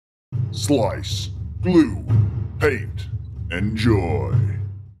slice, glue, paint, enjoy.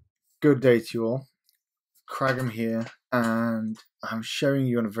 Good day to you all. Cragum here, and I'm showing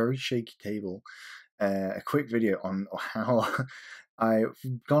you on a very shaky table a quick video on how I've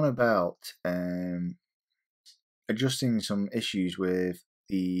gone about adjusting some issues with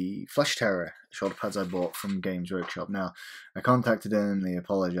the Flesh Terror shoulder pads I bought from Games Workshop. Now, I contacted them and they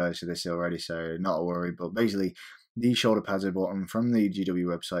apologised for this already, so not a worry, but basically these shoulder pads I bought them from the GW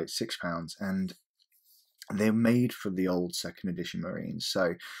website, £6, and they're made for the old second edition Marines,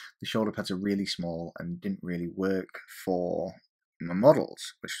 so the shoulder pads are really small and didn't really work for my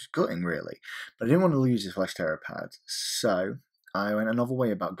models, which was gutting really. But I didn't want to lose the Flesh Terror pad, so I went another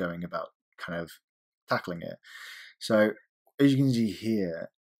way about going about kind of tackling it. So as you can see here,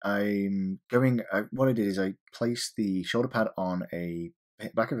 what I did is I placed the shoulder pad on a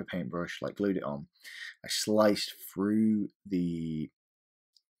back of a paintbrush, like glued it on. I sliced through the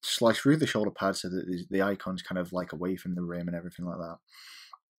shoulder pad so that the icon's kind of like away from the rim and everything like that.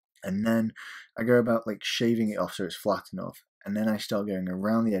 And then I go about like shaving it off so it's flat enough. And then I start going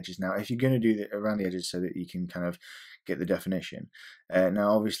around the edges. Now, if you're going to do it around the edges so that you can kind of get the definition.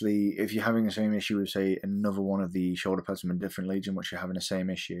 Now, obviously, if you're having the same issue with, say, another one of the shoulder pads from a different legion, which you're having the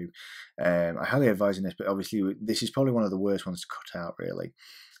same issue, I highly advise this, but obviously this is probably one of the worst ones to cut out, really.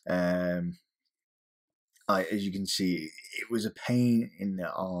 As you can see, it was a pain in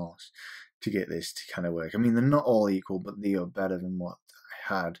the arse to get this to kind of work. I mean, they're not all equal, but they are better than what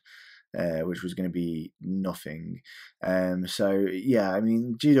I had, which was going to be nothing. So yeah, I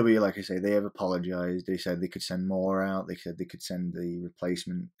mean, GW, like I say, they have apologised. They said they could send more out. They said they could send the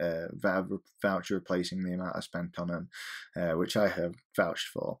replacement voucher replacing the amount I spent on them, which I have vouched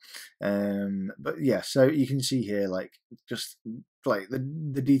for. But yeah, so you can see here, like, just like the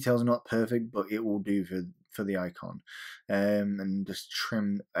details are not perfect, but it will do for the icon, and just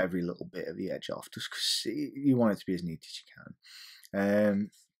trim every little bit of the edge off, just because you want it to be as neat as you can.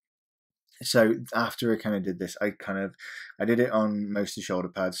 So after I kind of did this, I did it on most of the shoulder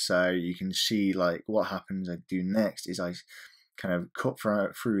pads, so you can see like what happens. I do next is I kind of cut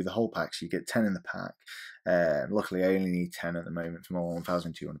through the whole pack, so you get 10 in the pack. Luckily, I only need 10 at the moment for my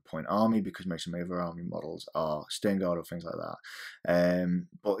 1,200 point army, because most of my other army models are Sternguard or things like that.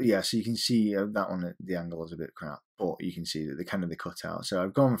 But yeah, so you can see that one, the angle is a bit crap, but you can see that they cut out. So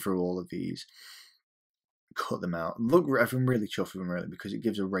I've gone through all of these, cut them out. Look, I'm really chuffed with them, really, because it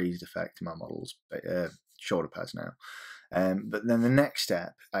gives a raised effect to my models, shoulder pads now. But then the next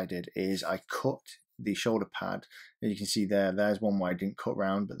step I did is I cut the shoulder pad. As you can see there's one where I didn't cut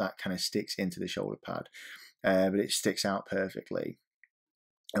round, but that kind of sticks into the shoulder pad, but it sticks out perfectly.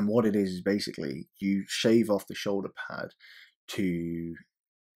 And what it is basically you shave off the shoulder pad to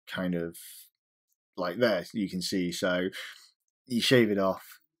kind of like there, you can see. So you shave it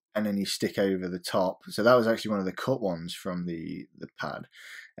off and then you stick over the top. So that was actually one of the cut ones from the pad,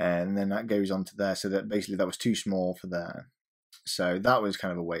 and then that goes onto there. So that basically that was too small for there, so that was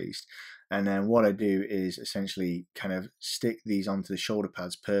kind of a waste. And then what I do is essentially kind of stick these onto the shoulder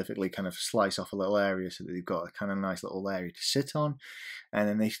pads perfectly, kind of slice off a little area so that they've got a kind of nice little area to sit on. And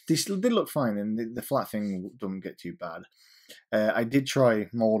then they look fine, and the flat thing doesn't get too bad. I did try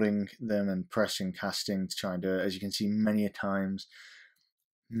moulding them and pressing, casting to try and do it, as you can see many a times.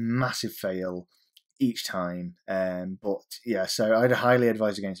 Massive fail each time. But yeah, so I'd highly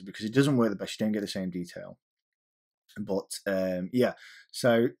advise against it because it doesn't work the best. You don't get the same detail. But yeah,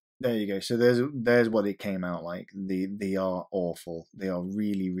 so there you go. So there's what it came out like. They are awful. They are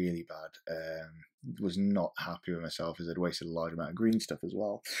really, really bad. Was not happy with myself, as I'd wasted a large amount of green stuff as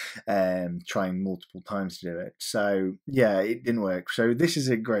well, trying multiple times to do it. So yeah, it didn't work. So this is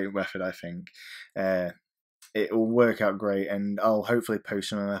a great method, I think. It will work out great, and I'll hopefully post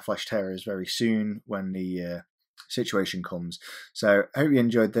some of my Flesh Terrors very soon when the situation comes. So I hope you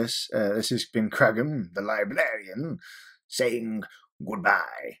enjoyed this. This has been Cragum, the librarian, saying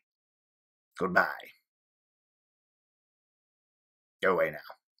goodbye. Goodbye. Go away now.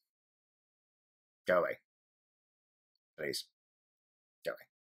 Go away. Please. Go away.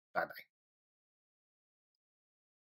 Bye-bye.